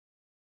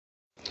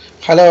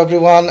Hello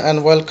everyone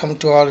and welcome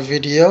to our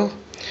video.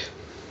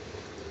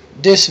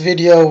 This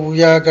video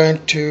we are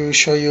going to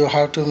show you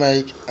how to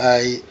make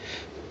a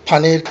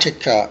paneer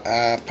tikka.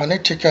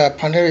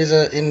 Paneer is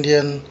an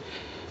Indian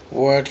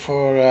word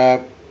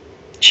for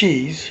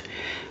cheese,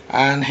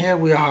 and here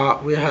we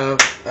have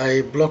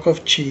a block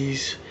of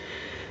cheese,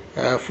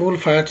 full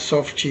fat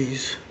soft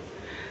cheese.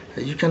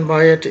 You can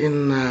buy it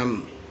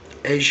in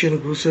Asian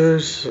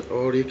grocers,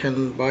 or you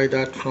can buy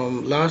that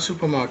from large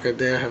supermarket.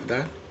 They have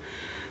that.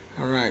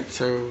 Alright,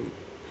 so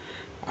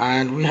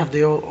and we have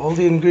all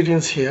the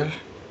ingredients here.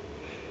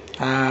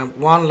 1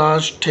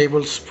 large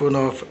tablespoon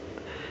of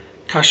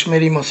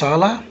Kashmiri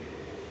masala.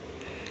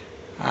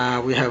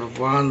 We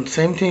have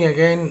same thing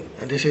again.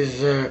 This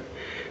is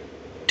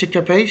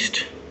tikka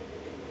paste,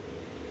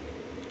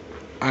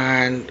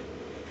 and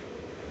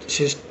this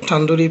is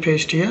tandoori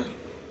paste here.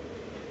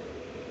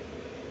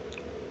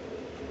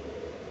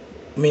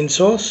 Mint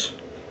sauce,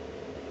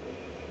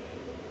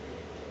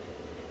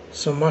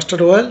 some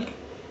mustard oil,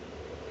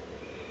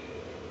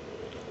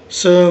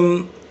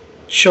 some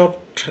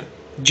chopped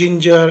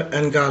ginger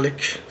and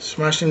garlic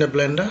smashed in a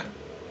blender,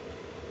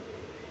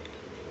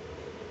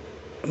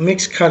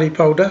 mixed curry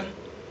powder,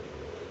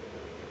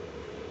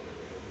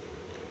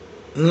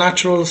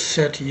 natural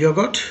set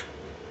yogurt,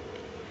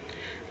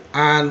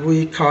 and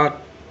we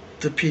cut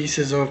the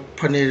pieces of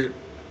paneer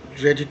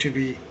ready to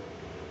be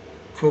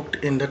cooked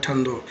in the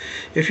tandoor.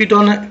 If you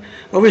don't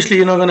obviously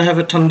you're not going to have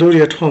a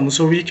tandoori at home,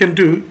 so what you can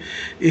do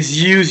is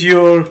use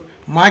your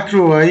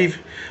microwave,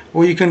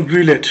 or you can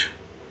grill it.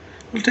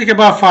 It will take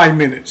about 5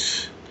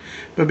 minutes,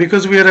 but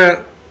because we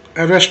are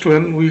a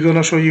restaurant, we're going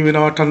to show you in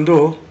our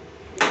tandoori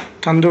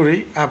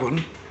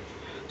oven.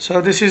 So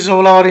this is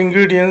all our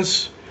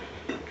ingredients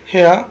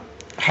here,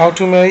 how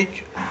to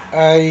make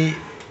a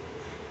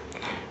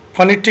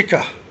paneer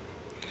tikka.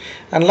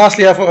 And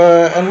lastly,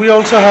 and we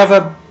also have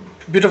a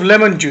bit of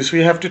lemon juice.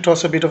 We have to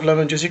toss a bit of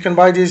lemon juice. You can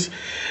buy these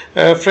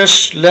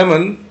fresh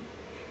lemon.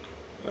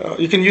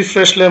 You can use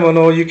fresh lemon,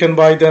 or you can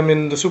buy them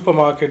in the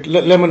supermarket,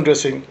 lemon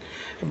dressing,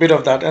 a bit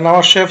of that. And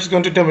our chef is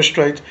going to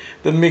demonstrate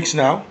the mix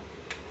now.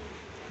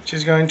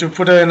 She's going to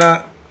put it in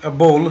a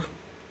bowl,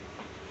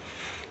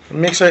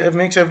 mix all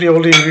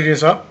the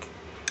ingredients up.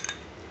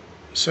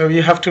 So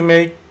you have to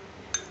make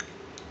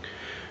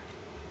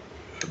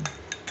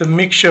the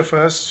mixture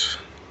first.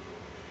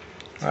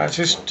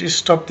 Just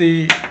stop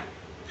the,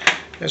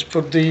 let's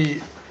put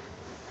the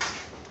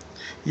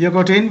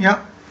yogurt in.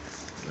 Yeah,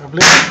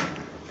 lovely.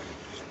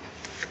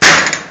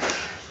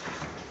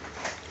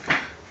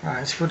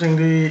 It's putting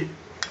the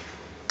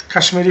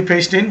Kashmiri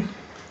paste in.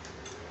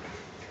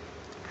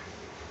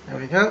 There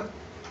we go.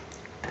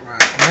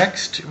 Right,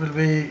 next will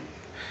be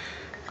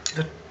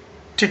the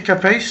tikka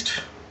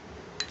paste.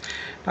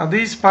 Now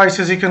these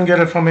spices you can get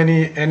it from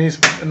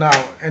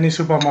any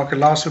supermarket,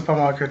 large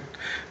supermarket,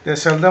 they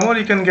sell them, or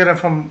you can get it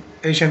from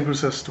Asian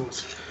grocery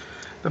stores.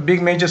 The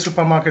big major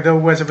supermarket, they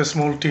always have a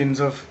small tins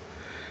of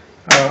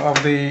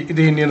the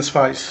Indian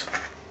spice.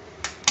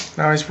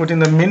 Now he's putting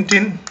the mint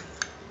in.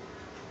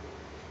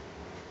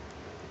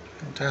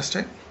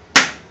 Fantastic.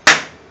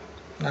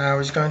 Now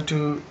he's going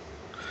to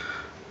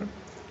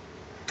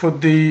put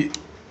the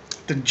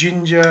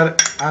ginger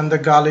and the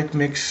garlic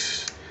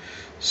mix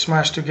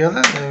smashed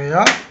together. There we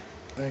are.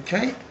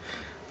 Okay,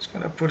 just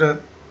going to put a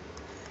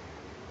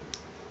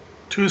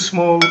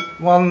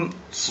one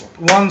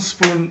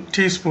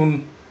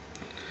teaspoon,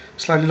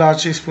 slightly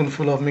large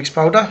teaspoonful of mixed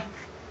powder.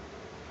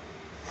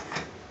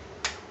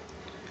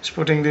 Just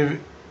putting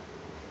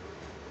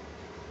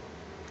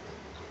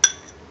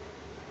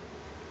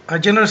a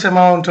generous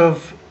amount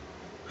of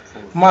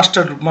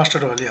mustard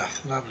oil. Yeah,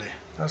 lovely.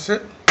 That's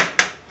it.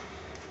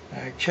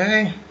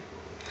 Okay,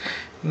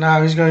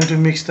 now he's going to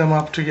mix them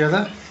up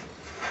together.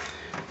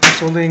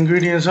 Mix all the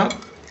ingredients up.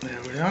 There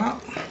we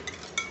are.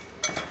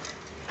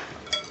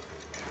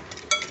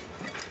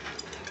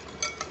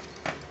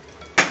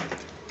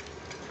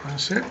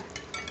 That's it.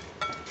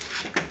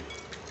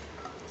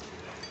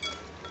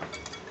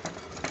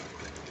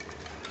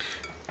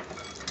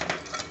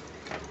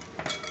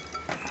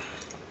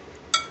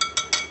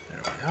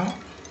 There we are.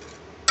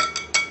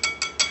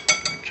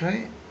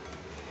 Okay,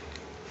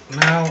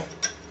 now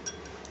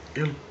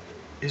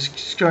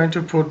he's going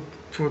to put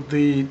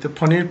the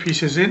paneer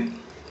pieces in.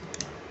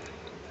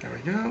 There we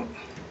go,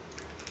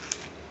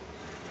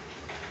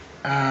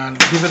 and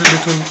give it a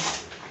little.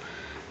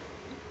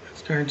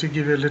 It's going to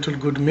give it a little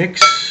good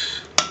mix.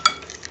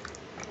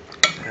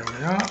 There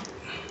we are.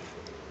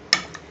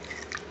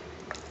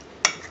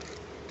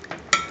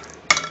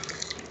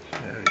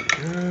 There you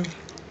go.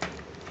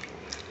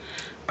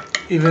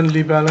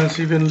 Evenly balanced,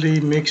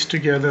 evenly mixed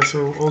together,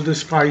 so all the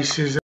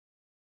spices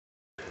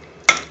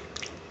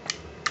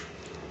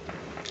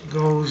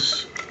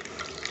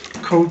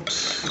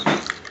coats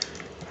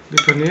the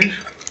paneer.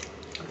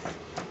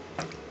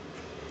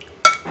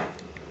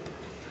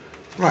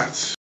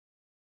 Right.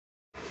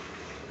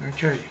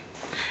 Okay.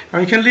 Now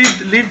you can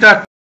leave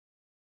that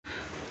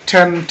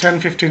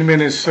 10-15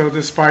 minutes so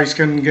the spice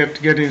can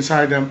get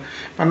inside them.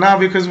 But now,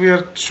 because we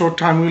are short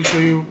time, we'll show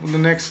you the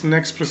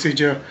next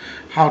procedure,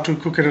 how to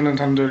cook it in a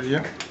tandoor.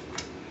 Yeah.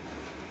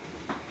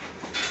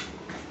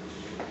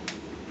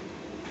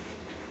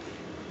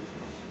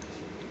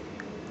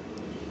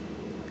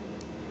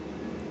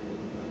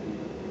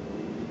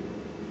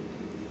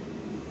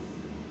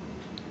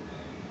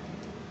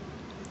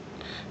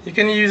 You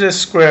can use a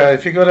square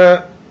if you got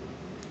a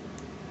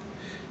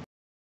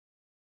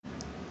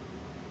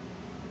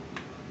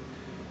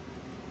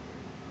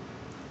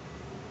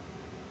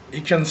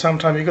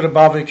sometimes you got a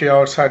barbecue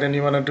outside and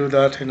you want to do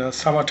that in a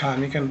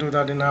summertime, you can do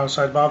that in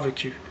outside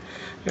barbecue.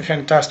 It's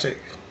fantastic.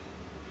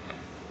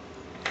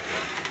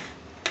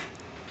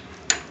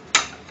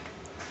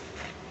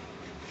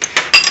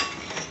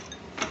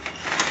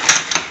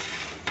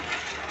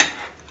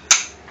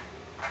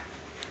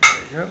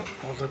 There you go,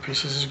 all the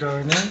pieces is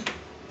going in.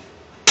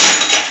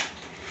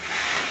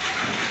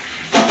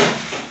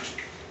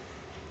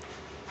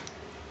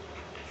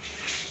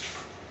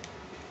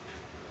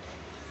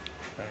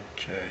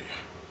 Okay,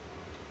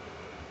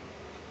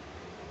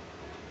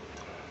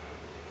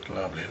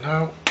 lovely.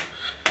 Now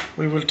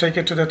we will take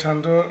it to the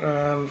tandoor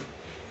and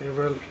we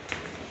will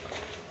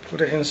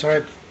put it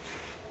inside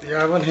the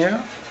oven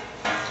here.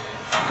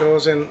 It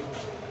goes in.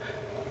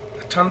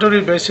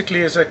 Tandoor basically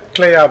is a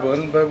clay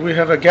oven, but we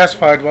have a gas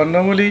fired one.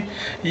 Normally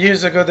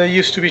years ago they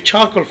used to be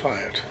charcoal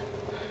fired,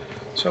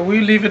 so we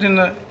leave it in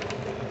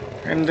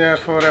there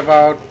for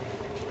about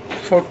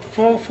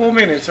 4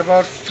 minutes,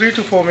 about 3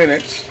 to 4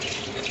 minutes,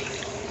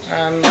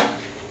 and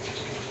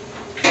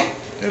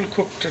it'll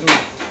cook.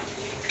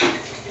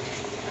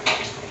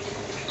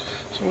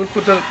 So we'll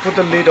put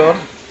the lid on.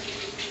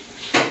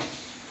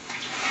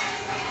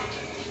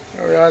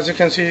 As you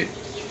can see,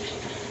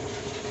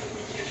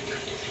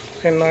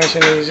 cooking nice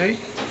and easy.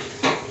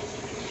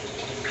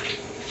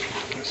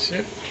 That's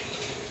it.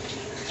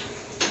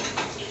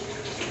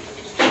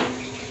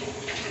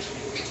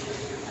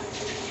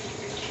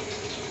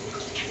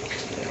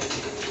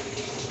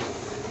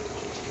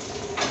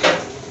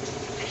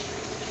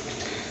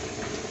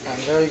 And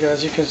there you go,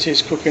 as you can see,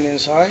 it's cooking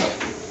inside.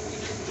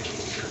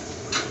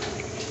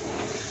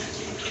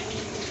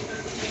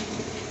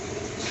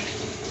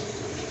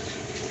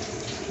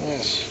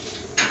 Yes.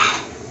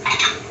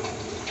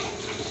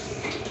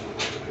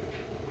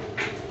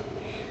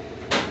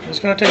 It's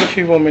going to take a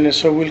few more minutes,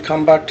 so we'll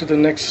come back to the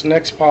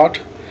next part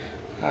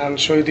and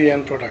show you the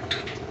end product.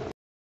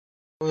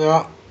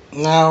 Yeah,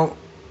 now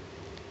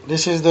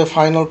this is the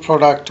final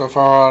product of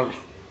our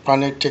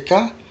paneer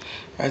tikka.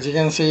 As you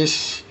can see,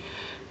 it's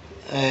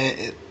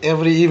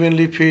every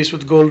evenly pieced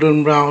with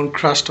golden brown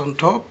crust on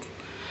top,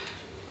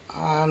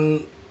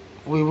 and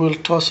we will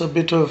toss a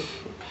bit of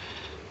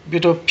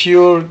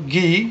pure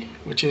ghee,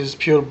 which is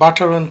pure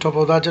butter, on top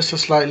of that, just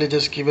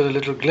just give it a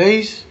little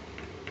glaze.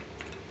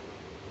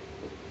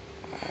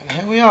 And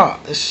here we are.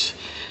 It's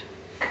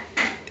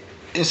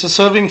a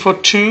serving for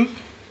two.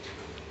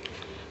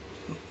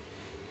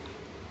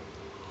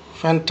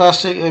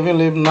 Fantastic,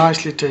 evenly,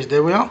 nicely tasted.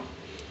 There we are.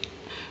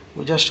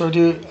 We just showed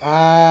you,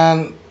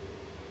 and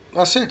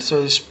that's it.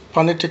 So it's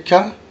paneer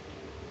tikka.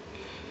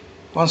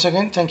 Once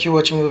again, thank you for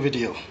watching the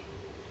video.